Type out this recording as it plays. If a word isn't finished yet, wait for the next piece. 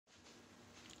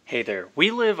Hey there.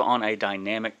 We live on a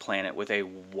dynamic planet with a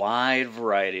wide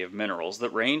variety of minerals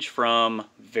that range from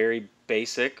very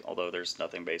basic, although there's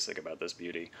nothing basic about this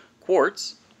beauty,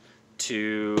 quartz,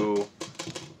 to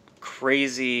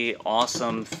crazy,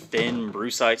 awesome, thin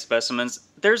brucite specimens.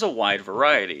 There's a wide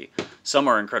variety. Some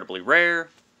are incredibly rare,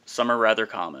 some are rather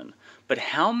common. But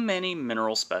how many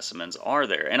mineral specimens are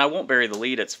there? And I won't bury the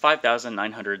lead, it's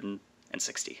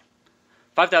 5,960.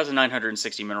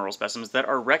 5,960 mineral specimens that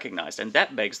are recognized, and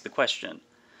that begs the question,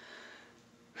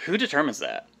 who determines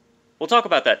that? We'll talk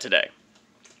about that today.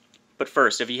 But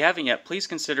first, if you haven't yet, please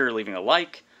consider leaving a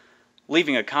like,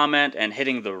 leaving a comment, and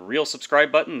hitting the real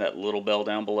subscribe button, that little bell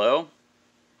down below.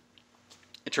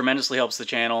 It tremendously helps the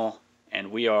channel,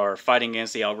 and we are fighting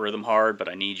against the algorithm hard, but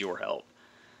I need your help.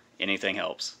 Anything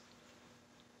helps.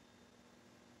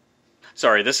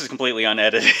 Sorry, this is completely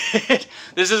unedited.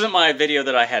 This isn't my video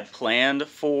that I had planned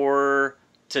for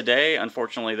today.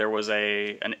 Unfortunately, there was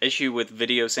an issue with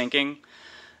video syncing,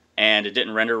 and it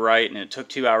didn't render right, and it took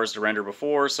 2 hours to render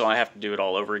before, so I have to do it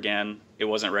all over again. It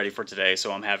wasn't ready for today,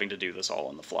 so I'm having to do this all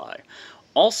on the fly.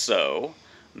 Also,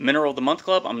 Mineral of the Month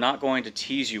Club, I'm not going to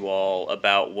tease you all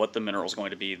about what the mineral is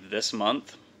going to be this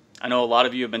month. I know a lot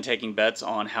of you have been taking bets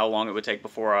on how long it would take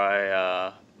before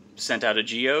I sent out a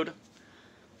geode.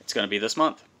 It's going to be this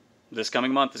month. This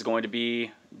coming month is going to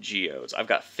be geodes. I've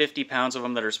got 50 pounds of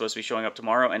them that are supposed to be showing up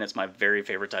tomorrow, and it's my very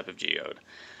favorite type of geode.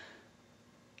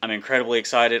 I'm incredibly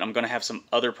excited. I'm going to have some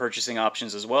other purchasing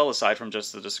options as well, aside from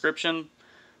just the description.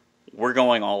 We're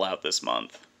going all out this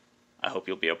month. I hope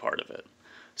you'll be a part of it.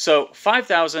 So,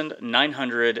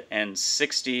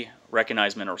 5,960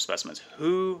 recognized mineral specimens.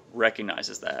 Who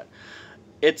recognizes that?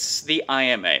 It's the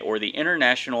IMA, or the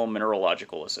International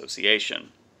Mineralogical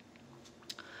Association.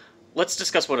 Let's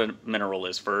discuss what a mineral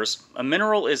is first. A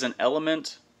mineral is an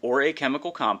element or a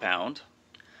chemical compound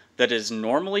that is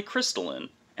normally crystalline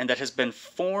and that has been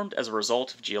formed as a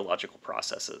result of geological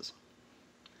processes.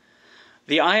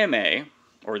 The IMA,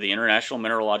 or the International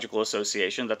Mineralogical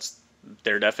Association, that's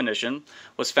their definition,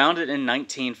 was founded in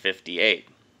 1958.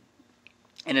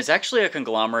 And it's actually a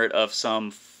conglomerate of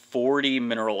some 40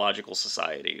 mineralogical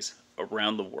societies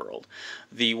around the world.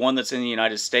 The one that's in the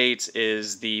United States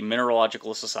is the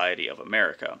Mineralogical Society of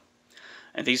America.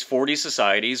 And these 40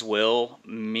 societies will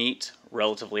meet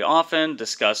relatively often,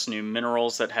 discuss new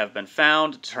minerals that have been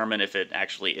found, determine if it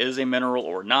actually is a mineral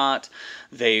or not.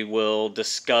 They will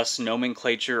discuss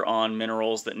nomenclature on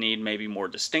minerals that need maybe more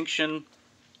distinction.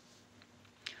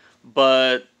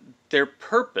 But their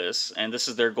purpose, and this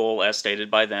is their goal as stated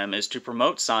by them, is to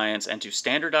promote science and to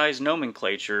standardize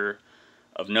nomenclature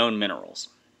of known minerals.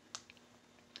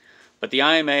 But the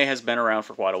IMA has been around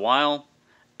for quite a while,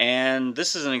 and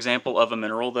this is an example of a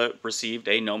mineral that received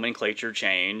a nomenclature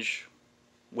change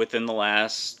within the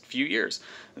last few years.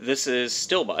 This is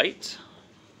stilbite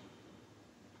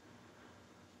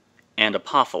and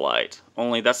apophyllite,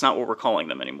 only that's not what we're calling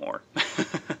them anymore.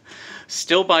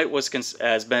 Stilbite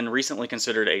has been recently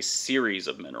considered a series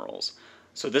of minerals.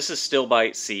 So this is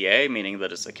stilbite Ca, meaning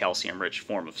that it's a calcium-rich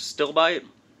form of stilbite.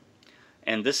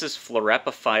 And this is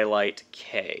fluorapophyllite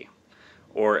K,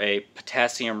 or a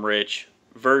potassium-rich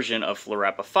version of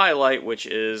fluorapophyllite, which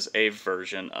is a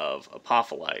version of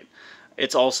apophyllite.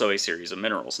 It's also a series of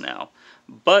minerals now.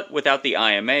 But without the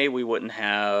IMA, we wouldn't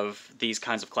have these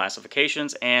kinds of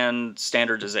classifications and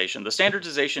standardization. The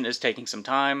standardization is taking some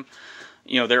time.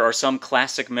 You know, there are some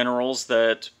classic minerals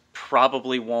that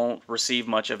probably won't receive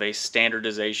much of a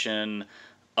standardization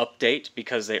update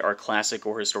because they are classic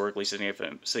or historically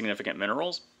significant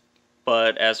minerals.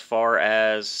 But as far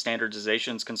as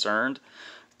standardization is concerned,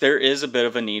 there is a bit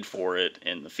of a need for it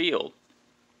in the field.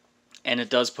 And it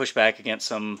does push back against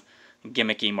some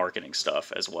gimmicky marketing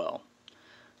stuff as well.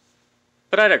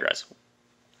 But I digress.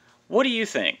 What do you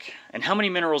think? And how many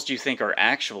minerals do you think are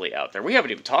actually out there? We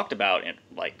haven't even talked about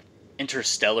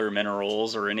interstellar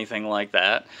minerals or anything like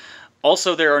that.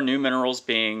 Also, there are new minerals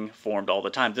being formed all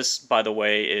the time. This, by the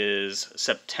way, is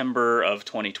September of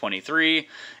 2023.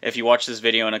 If you watch this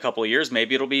video in a couple of years,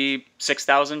 maybe it'll be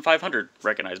 6,500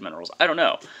 recognized minerals. I don't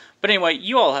know. But anyway,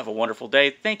 you all have a wonderful day.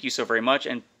 Thank you so very much,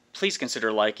 and please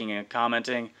consider liking and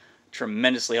commenting. It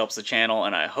tremendously helps the channel,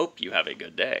 and I hope you have a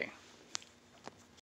good day.